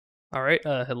Alright,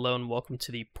 hello and welcome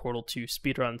to the Portal 2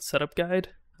 Speedrun Setup Guide.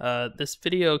 This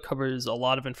video covers a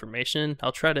lot of information.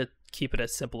 I'll try to keep it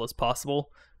as simple as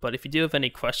possible, but if you do have any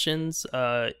questions,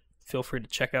 feel free to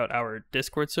check out our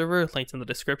Discord server, linked in the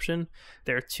description.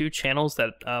 There are two channels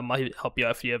that might help you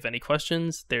out if you have any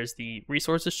questions. There's the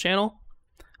Resources channel,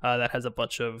 that has a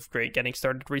bunch of great getting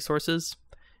started resources,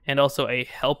 and also a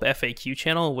Help FAQ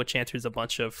channel, which answers a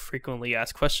bunch of frequently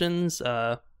asked questions,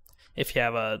 if you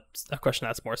have a question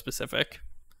that's more specific.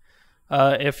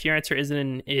 If your answer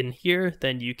isn't in here,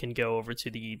 then you can go over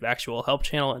to the actual help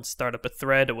channel and start up a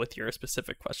thread with your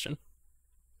specific question.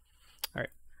 All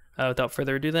right, without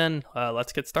further ado then,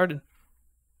 let's get started.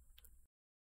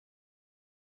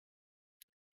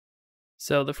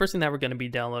 So the first thing that we're going to be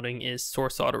downloading is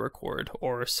SourceAutoRecord,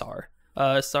 or SAR.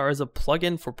 SAR is a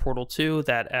plugin for Portal 2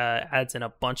 that adds in a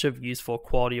bunch of useful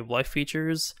quality of life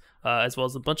features, as well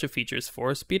as a bunch of features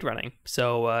for speedrunning.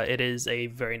 So it is a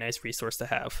very nice resource to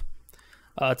have.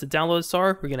 To download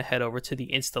SAR, we're going to head over to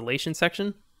the installation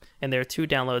section, and there are two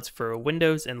downloads for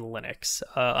Windows and Linux.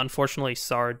 Unfortunately,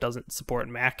 SAR doesn't support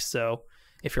Mac, so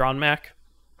if you're on Mac,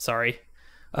 sorry.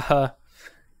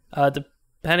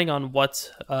 Depending on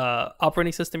what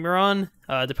operating system you're on,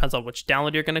 depends on which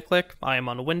download you're going to click. I am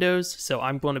on Windows, so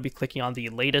I'm going to be clicking on the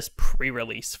latest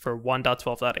pre-release for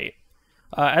 1.12.8.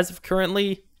 As of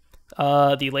currently,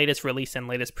 the latest release and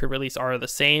latest pre-release are the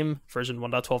same, version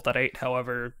 1.12.8.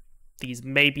 However, these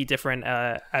may be different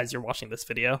as you're watching this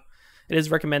video. It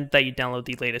is recommended that you download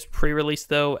the latest pre-release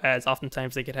though, as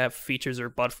oftentimes they could have features or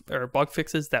bug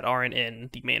fixes that aren't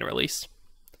in the main release.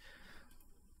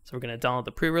 So we're going to download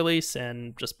the pre-release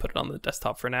and just put it on the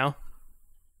desktop for now.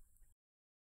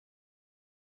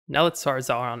 Now that SAR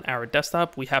is on our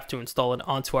desktop, we have to install it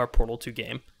onto our Portal 2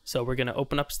 game. So we're going to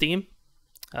open up Steam,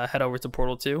 head over to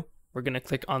Portal 2. We're going to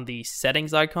click on the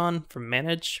settings icon from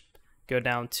Manage, go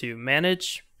down to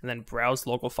Manage, and then Browse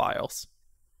Local Files.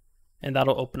 And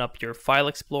that'll open up your file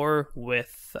explorer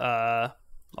with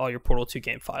all your Portal 2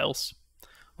 game files.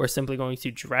 We're simply going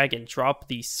to drag and drop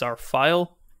the SAR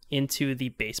file into the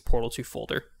base Portal 2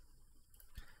 folder.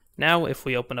 Now, if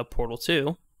we open up Portal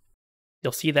 2,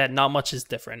 you'll see that not much is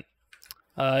different.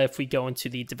 If we go into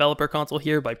the developer console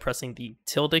here by pressing the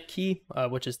tilde key,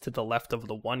 which is to the left of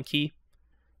the 1 key,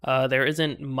 there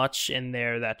isn't much in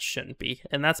there that shouldn't be.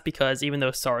 And that's because even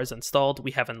though SAR is installed,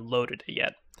 we haven't loaded it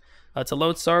yet. To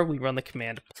load SAR, we run the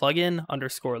command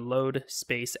plugin_load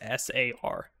space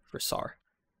SAR for SAR.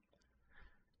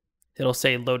 It'll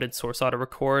say loaded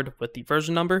SourceAutoRecord with the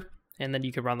version number, and then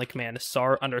you can run the command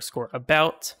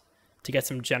SAR_about to get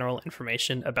some general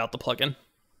information about the plugin.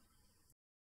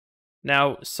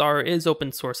 Now, SAR is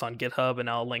open source on GitHub, and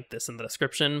I'll link this in the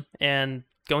description. And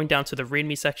going down to the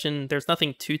README section, there's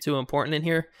nothing too important in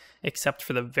here, except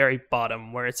for the very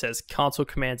bottom where it says console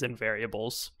commands and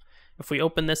variables. If we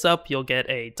open this up, you'll get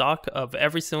a doc of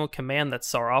every single command that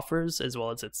SAR offers, as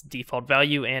well as its default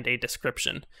value and a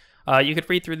description. You could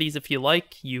read through these if you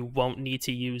like. You won't need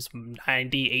to use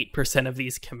 98% of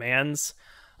these commands.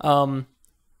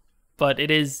 But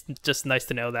it is just nice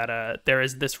to know that there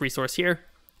is this resource here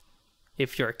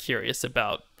if you're curious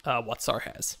about what SAR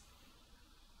has.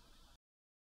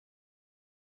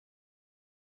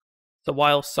 So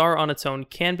while SAR on its own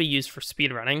can be used for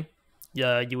speedrunning,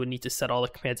 you would need to set all the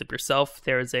commands up yourself.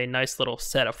 There is a nice little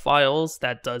set of files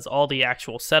that does all the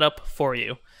actual setup for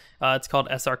you. It's called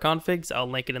srconfigs. I'll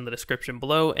link it in the description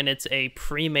below, and it's a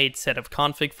pre-made set of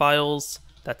config files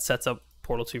that sets up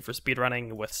Portal 2 for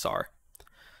speedrunning with SAR.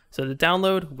 So to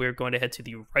download, we're going to head to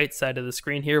the right side of the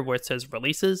screen here where it says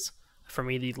releases. For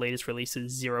me, the latest release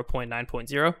is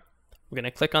 0.9.0. We're going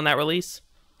to click on that release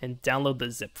and download the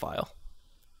zip file.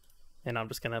 And I'm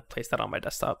just going to place that on my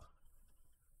desktop.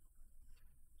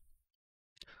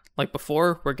 Like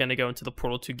before, we're going to go into the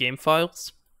Portal 2 game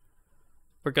files.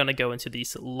 We're going to go into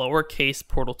this lowercase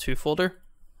Portal 2 folder,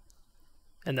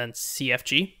 and then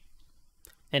CFG.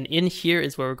 And in here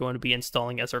is where we're going to be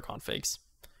installing srconfigs.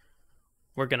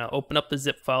 We're going to open up the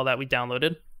zip file that we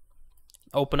downloaded,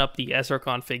 open up the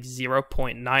srconfigs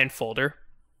 0.9 folder,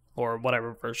 or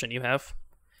whatever version you have,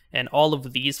 and all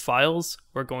of these files,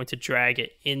 we're going to drag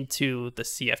it into the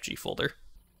CFG folder.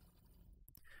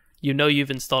 You know you've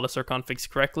installed srconfigs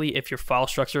correctly if your file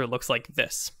structure looks like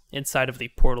this. Inside of the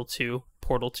Portal 2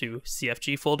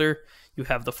 CFG folder, you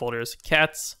have the folders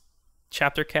cats,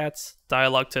 chapter cats,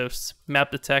 dialog toasts,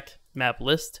 map detect, map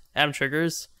list, atom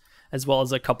triggers, as well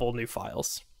as a couple new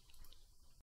files.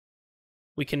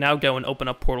 We can now go and open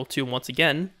up Portal 2 once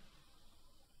again.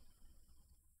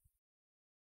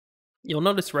 You'll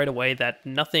notice right away that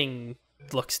nothing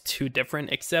looks too different,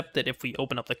 except that if we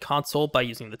open up the console by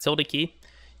using the tilde key,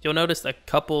 you'll notice a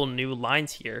couple new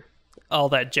lines here. All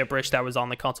that gibberish that was on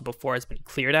the console before has been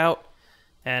cleared out,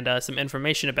 and some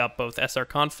information about both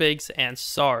srconfigs and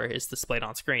SAR is displayed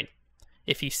on screen.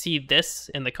 If you see this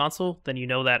in the console, then you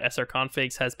know that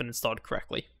srconfigs has been installed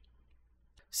correctly.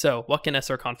 So what can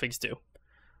srconfigs do?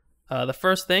 The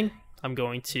first thing, I'm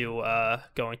going to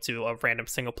go into a random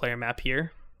single player map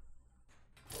here.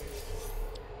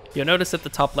 You'll notice at the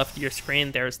top left of your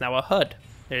screen there's now a HUD.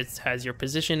 It has your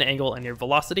position, angle, and your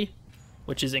velocity,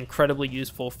 which is incredibly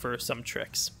useful for some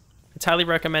tricks. It's highly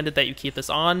recommended that you keep this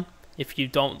on. If you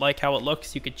don't like how it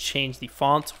looks, you could change the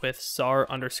font with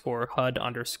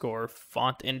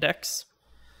sar_HUD_font index.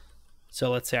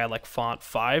 So let's say I like font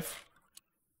 5.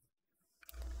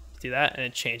 Do that and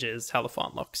it changes how the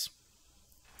font looks.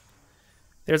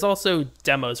 There's also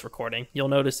demos recording. You'll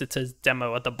notice it says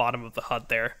demo at the bottom of the HUD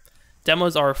there.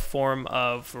 Demos are a form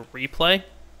of replay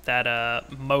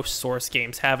that most Source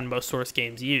games have and most Source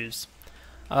games use.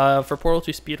 For Portal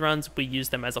 2 speedruns, we use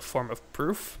them as a form of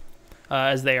proof,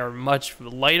 as they are much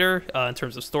lighter in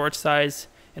terms of storage size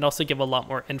and also give a lot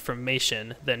more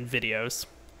information than videos.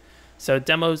 So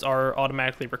demos are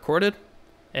automatically recorded,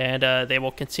 and they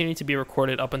will continue to be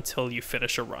recorded up until you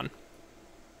finish a run.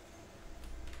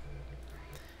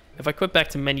 If I quit back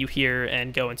to menu here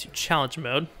and go into challenge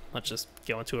mode, let's just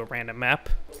go into a random map.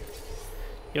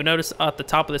 You'll notice at the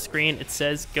top of the screen it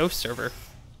says Ghost Server.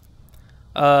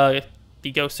 The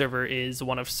Ghost Server is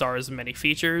one of SAR's many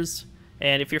features,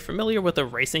 and if you're familiar with a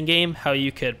racing game, how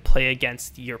you could play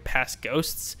against your past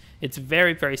ghosts, it's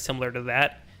very, very similar to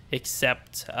that,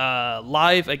 except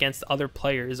live against other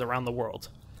players around the world.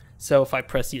 So if I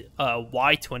press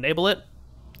Y to enable it,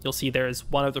 you'll see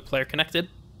there's one other player connected.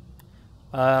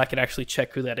 I can actually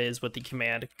check who that is with the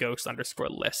command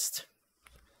ghost_list.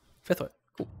 Fifth one,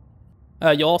 cool.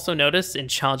 You'll also notice in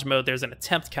challenge mode there's an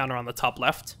attempt counter on the top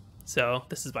left. So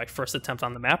this is my first attempt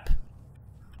on the map.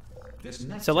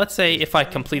 So let's say if I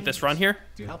complete this run here.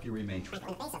 To help you remain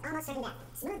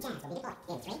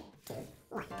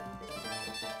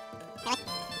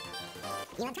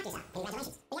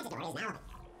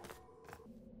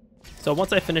So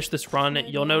once I finish this run,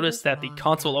 you'll notice that the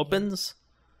console opens.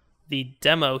 The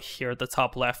demo here at the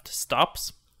top left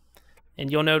stops, and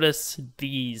you'll notice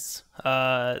these,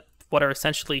 what are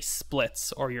essentially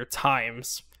splits or your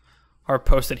times, are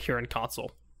posted here in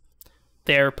console.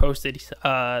 They are posted,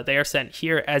 they are sent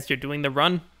here as you're doing the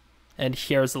run, and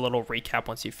here's a little recap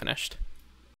once you've finished.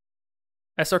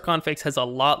 srconfigs has a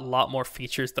lot more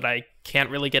features that I can't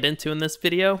really get into in this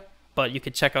video, but you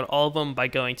can check out all of them by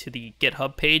going to the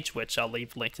GitHub page, which I'll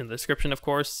leave linked in the description, of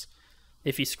course.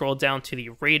 If you scroll down to the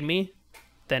README,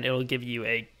 then it'll give you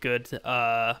a good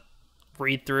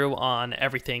read-through on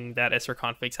everything that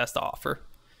srconfigs has to offer.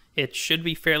 It should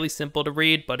be fairly simple to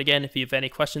read, but again, if you have any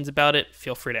questions about it,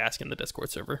 feel free to ask in the Discord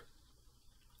server.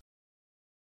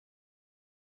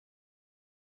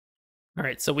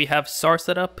 Alright, so we have SAR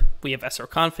set up, we have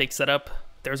srconfig set up.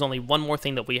 There's only one more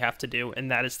thing that we have to do,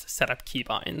 and that is to set up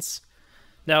keybinds.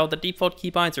 Now, the default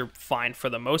keybinds are fine for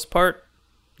the most part.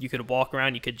 You could walk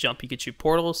around, you could jump, you could shoot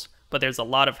portals, but there's a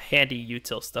lot of handy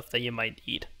util stuff that you might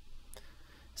need.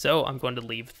 So I'm going to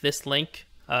leave this link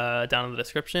down in the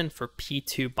description for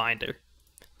P2 Binder.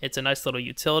 It's a nice little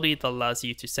utility that allows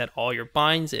you to set all your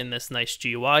binds in this nice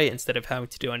GUI instead of having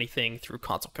to do anything through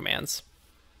console commands.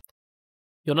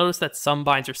 You'll notice that some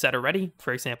binds are set already.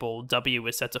 For example, W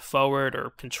is set to forward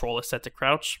or Control is set to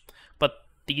crouch, but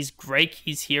these gray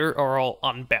keys here are all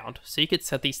unbound, so you could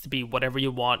set these to be whatever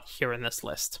you want here in this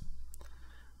list.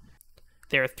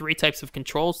 There are 3 types of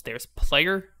controls. There's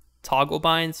player, toggle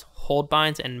binds, hold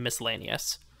binds, and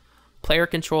miscellaneous. Player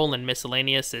control and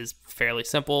miscellaneous is fairly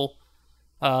simple,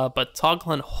 but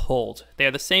toggle and hold, they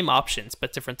are the same options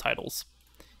but different titles.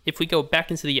 If we go back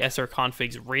into the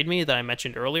srconfigs README that I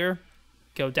mentioned earlier,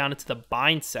 go down into the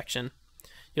binds section,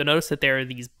 you'll notice that there are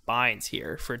these binds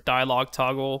here for dialog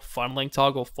toggle, funneling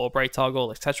toggle, Fulbright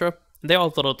toggle, etc. They all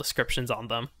have little descriptions on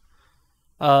them.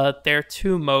 There are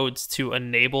 2 modes to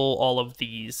enable all of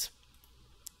these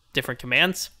different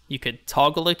commands. You could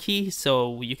toggle a key,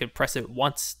 so you could press it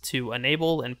once to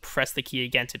enable and press the key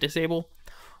again to disable,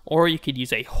 or you could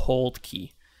use a hold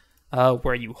key,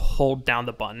 where you hold down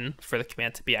the button for the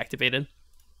command to be activated.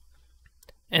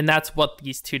 And that's what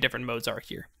these 2 different modes are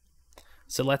here.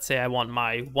 So let's say I want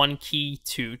my 1 key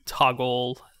to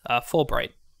toggle Fulbright,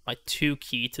 my 2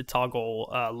 key to toggle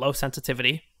low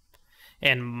sensitivity,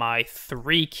 and my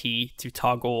 3 key to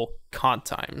toggle con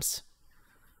times.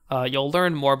 You'll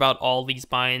learn more about all these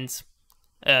binds,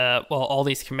 all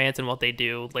these commands and what they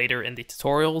do later in the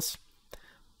tutorials,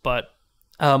 but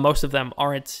most of them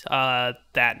aren't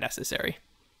that necessary.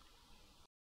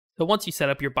 So once you set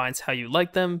up your binds how you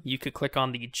like them, you could click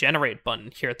on the generate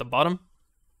button here at the bottom,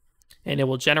 and it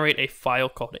will generate a file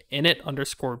called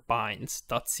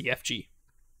init_binds.cfg.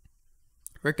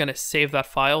 We're going to save that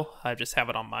file. I just have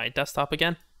it on my desktop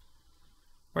again.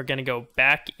 We're going to go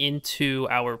back into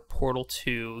our Portal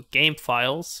 2 game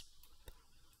files.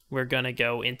 We're going to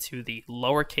go into the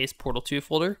lowercase Portal 2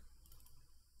 folder,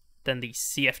 then the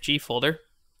CFG folder,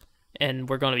 and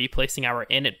we're going to be placing our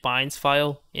init binds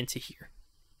file into here.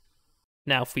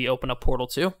 Now, if we open up Portal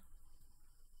 2,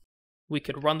 we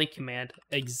could run the command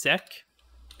exec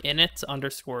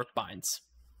init_binds,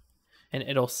 and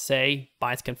it'll say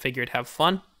binds configured, have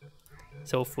fun.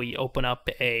 So if we open up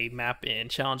a map in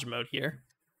challenge mode here,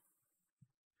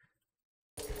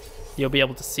 you'll be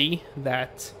able to see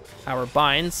that our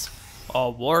binds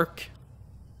all work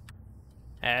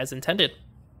as intended.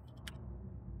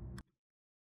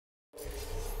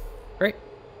 Great.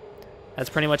 That's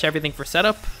pretty much everything for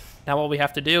setup. Now all we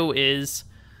have to do is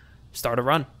start a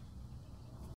run.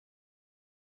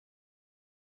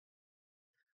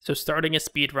 So starting a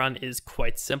speed run is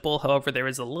quite simple. However, there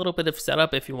is a little bit of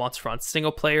setup if you want to run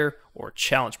single player or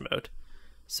challenge mode.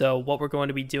 So what we're going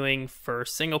to be doing for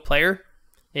single player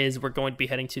is we're going to be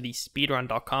heading to the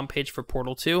speedrun.com page for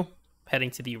Portal 2, heading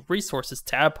to the resources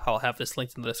tab. I'll have this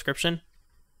linked in the description.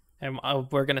 And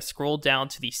we're going to scroll down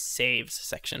to the saves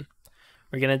section.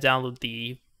 We're going to download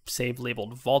the save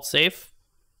labeled Vault Save,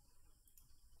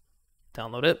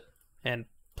 download it, and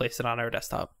place it on our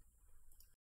desktop.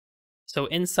 So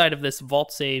inside of this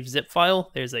Vault Save zip file,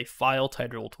 there's a file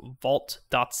titled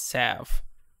vault.sav,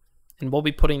 and we'll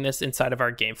be putting this inside of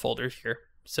our game folder here.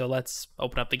 So let's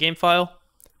open up the game file.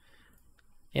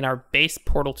 In our base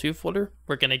Portal 2 folder,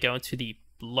 we're going to go into the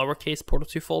lowercase Portal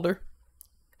 2 folder,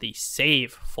 the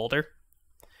save folder,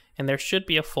 and there should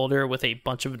be a folder with a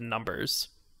bunch of numbers.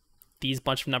 These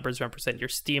bunch of numbers represent your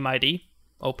Steam ID.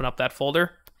 Open up that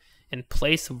folder and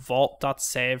place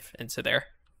vault.save into there.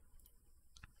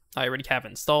 I already have it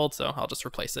installed, so I'll just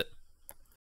replace it.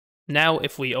 Now,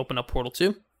 if we open up Portal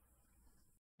 2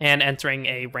 and entering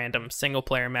a random single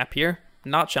player map here,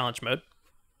 not challenge mode,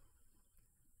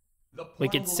 we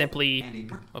could simply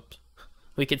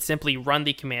run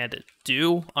the command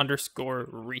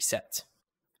do_reset.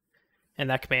 And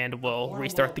that command will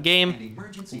restart the game,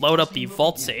 load up the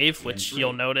vault save, which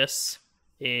you'll notice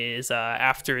is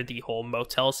after the whole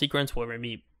motel sequence where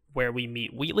we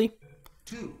meet Wheatley.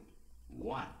 2,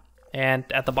 1. And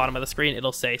at the bottom of the screen,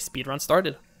 it'll say speedrun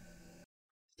started.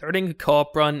 Starting a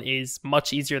co-op run is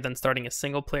much easier than starting a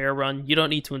single player run. You don't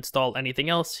need to install anything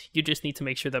else. You just need to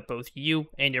make sure that both you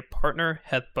and your partner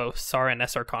have both SAR and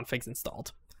srconfigs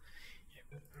installed.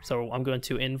 So I'm going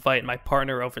to invite my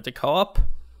partner over to co-op.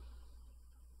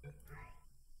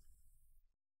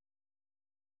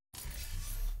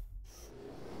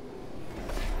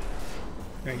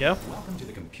 There you go. Welcome to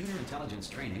the Computer Intelligence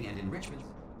Training and Enrichment.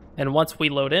 And once we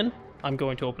load in, I'm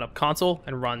going to open up console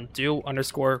and run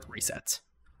do_reset.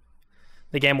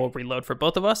 The game will reload for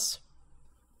both of us.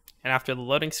 And after the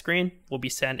loading screen, we'll be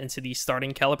sent into the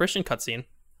starting calibration cutscene.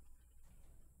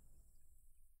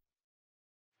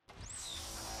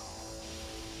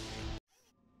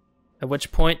 At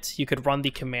which point, you could run the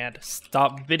command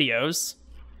stop videos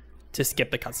to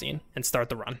skip the cutscene and start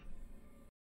the run.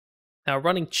 Now,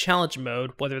 running challenge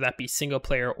mode, whether that be single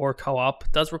player or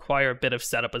co-op, does require a bit of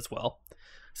setup as well.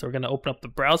 So we're going to open up the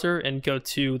browser and go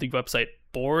to the website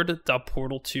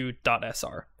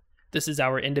board.portal2.sr. This is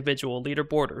our individual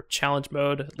leaderboard or challenge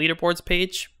mode leaderboards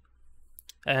page.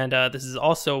 And this is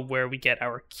also where we get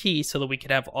our key so that we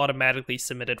could have automatically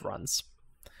submitted runs.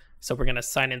 So we're going to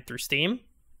sign in through Steam.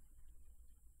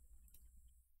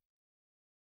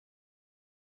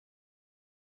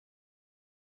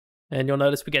 And you'll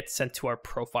notice we get sent to our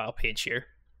profile page here.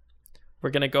 We're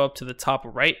going to go up to the top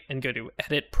right and go to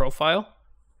Edit Profile.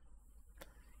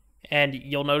 And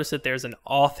you'll notice that there's an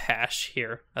auth hash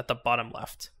here at the bottom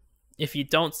left. If you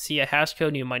don't see a hash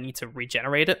code, you might need to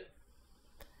regenerate it.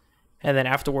 And then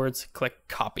afterwards, click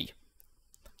Copy.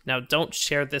 Now, don't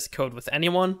share this code with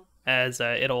anyone, as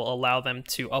it'll allow them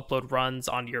to upload runs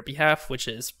on your behalf, which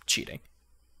is cheating.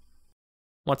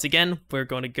 Once again, we're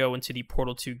going to go into the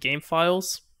Portal 2 game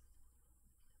files.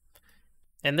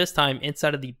 And this time,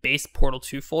 inside of the base Portal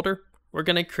 2 folder, we're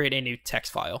going to create a new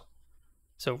text file.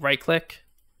 So right-click,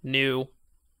 New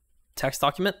Text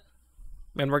Document,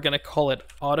 and we're going to call it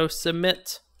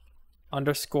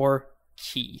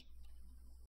autosubmit_key.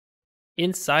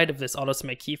 Inside of this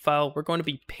autosubmit key file, we're going to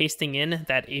be pasting in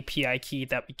that API key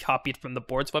that we copied from the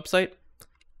board's website,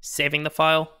 saving the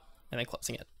file, and then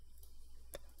closing it.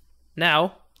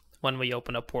 Now, when we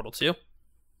open up Portal 2,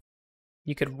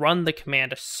 you could run the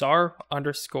command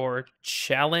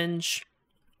sar_challenge,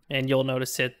 and you'll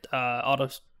notice it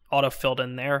auto filled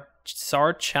in there.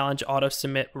 Sar challenge auto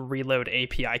submit reload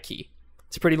API key.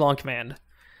 It's a pretty long command,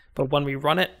 but when we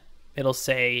run it, it'll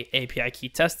say API key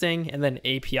testing and then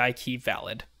API key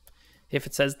valid. If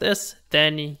it says this,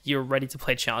 then you're ready to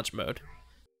play challenge mode.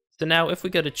 So now if we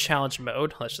go to challenge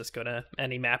mode, let's just go to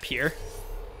any map here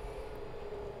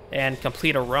and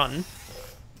complete a run.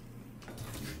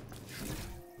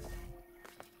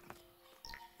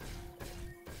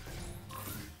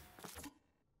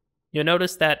 You'll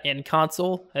notice that in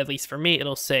console, at least for me,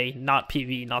 it'll say not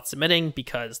PB, not submitting,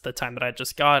 because the time that I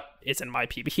just got isn't my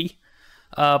PB.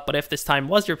 But if this time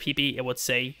was your PB, it would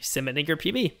say submitting your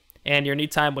PB, and your new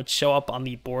time would show up on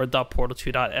the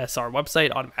board.portal2.sr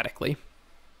website automatically.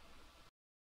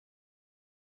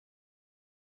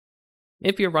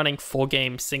 If you're running full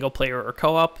game, single player, or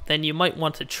co-op, then you might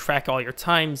want to track all your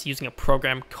times using a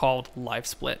program called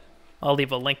LiveSplit. I'll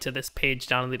leave a link to this page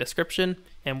down in the description,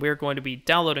 and we're going to be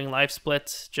downloading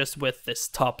LiveSplit just with this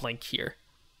top link here.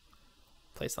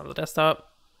 Place on the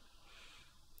desktop.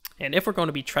 And if we're going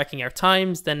to be tracking our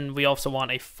times, then we also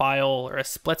want a file or a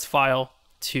splits file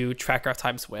to track our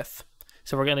times with.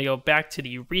 So we're going to go back to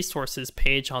the resources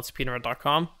page on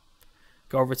speedrun.com,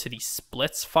 go over to the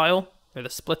splits file, or the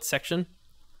splits section,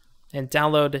 and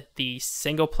download the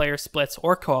single player splits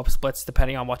or co-op splits,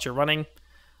 depending on what you're running,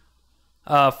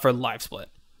 for LiveSplit.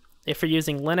 If you're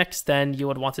using Linux, then you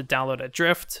would want to download a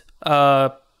drift.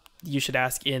 You should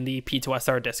ask in the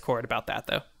P2SR Discord about that,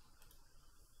 though.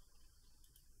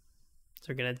 So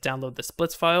we're going to download the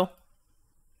splits file,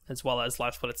 as well as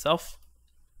LiveSplit itself.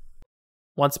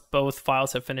 Once both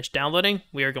files have finished downloading,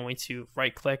 we are going to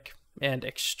right-click and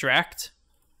extract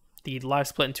the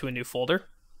LiveSplit into a new folder.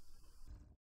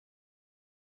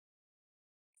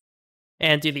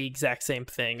 And do the exact same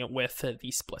thing with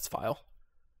the splits file.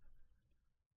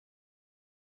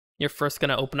 You're first going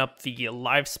to open up the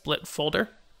LiveSplit folder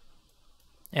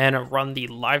and run the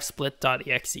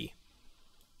livesplit.exe.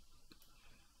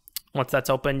 Once that's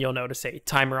open, you'll notice a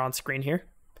timer on screen here.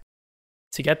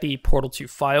 To get the Portal2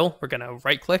 file, we're going to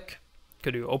right-click,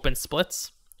 go to Open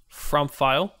Splits, From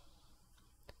File.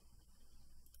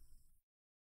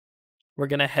 We're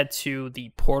going to head to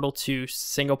the Portal2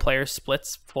 single player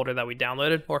splits folder that we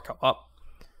downloaded, or co-op.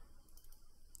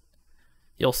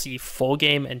 You'll see full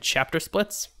game and chapter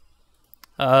splits.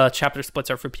 Chapter splits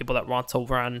are for people that want to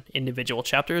run individual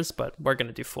chapters, but we're going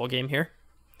to do full game here.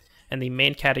 And the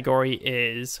main category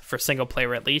is, for single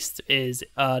player at least, is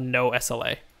no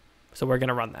SLA. So we're going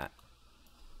to run that.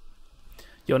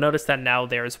 You'll notice that now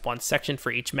there's one section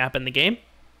for each map in the game.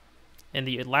 And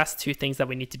the last two things that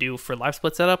we need to do for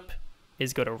LiveSplit Setup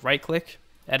is go to right-click,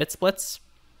 Edit Splits,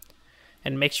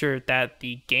 and make sure that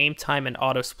the game time and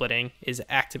auto splitting is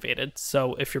activated.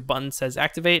 So if your button says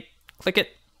activate, click it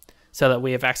so that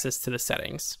we have access to the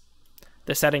settings.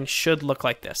 The settings should look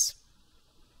like this.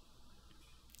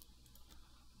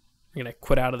 We're going to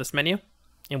quit out of this menu,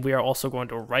 and we are also going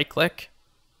to right-click,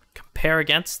 compare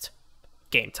against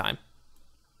game time.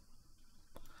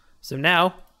 So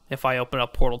now, if I open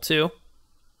up Portal 2,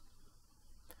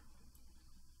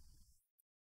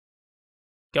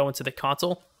 go into the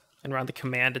console and run the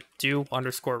command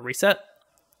do_reset.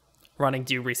 Running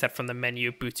do reset from the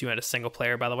menu boots you into single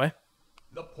player, by the way.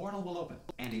 The portal will open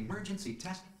and emergency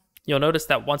test. You'll notice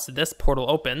that once this portal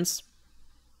opens,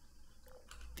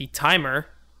 the timer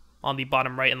on the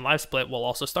bottom right in LiveSplit will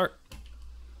also start.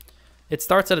 It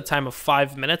starts at a time of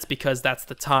 5 minutes because that's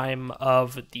the time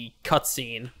of the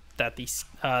cutscene that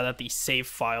the save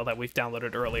file that we've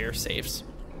downloaded earlier saves.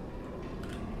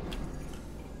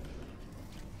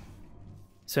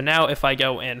 So now if I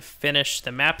go and finish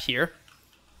the map here,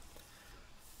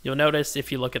 you'll notice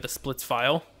if you look at the splits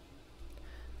file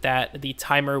that the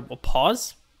timer will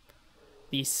pause,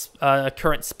 the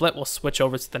current split will switch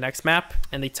over to the next map,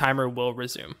 and the timer will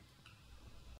resume.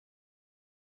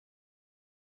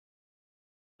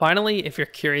 Finally, if you're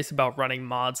curious about running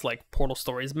mods like Portal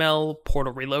Stories Mel,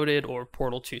 Portal Reloaded, or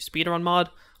Portal 2 Speedrun mod,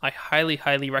 I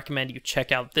highly recommend you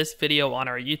check out this video on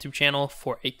our YouTube channel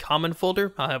for a common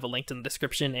folder. I'll have a link in the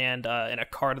description and in a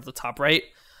card at the top right.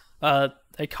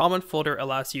 A common folder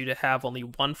allows you to have only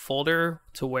one folder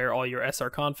to where all your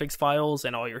srconfigs files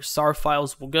and all your SAR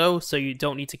files will go, so you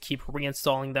don't need to keep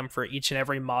reinstalling them for each and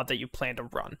every mod that you plan to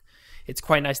run. It's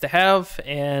quite nice to have,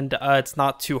 and it's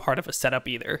not too hard of a setup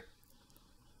either.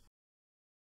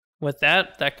 With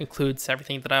that concludes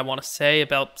everything that I want to say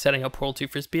about setting up Portal 2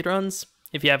 for speedruns.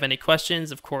 If you have any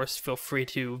questions, of course, feel free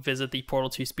to visit the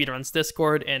Portal 2 Speedruns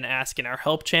Discord and ask in our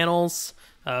help channels.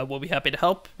 We'll be happy to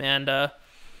help, and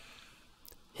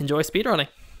enjoy speedrunning.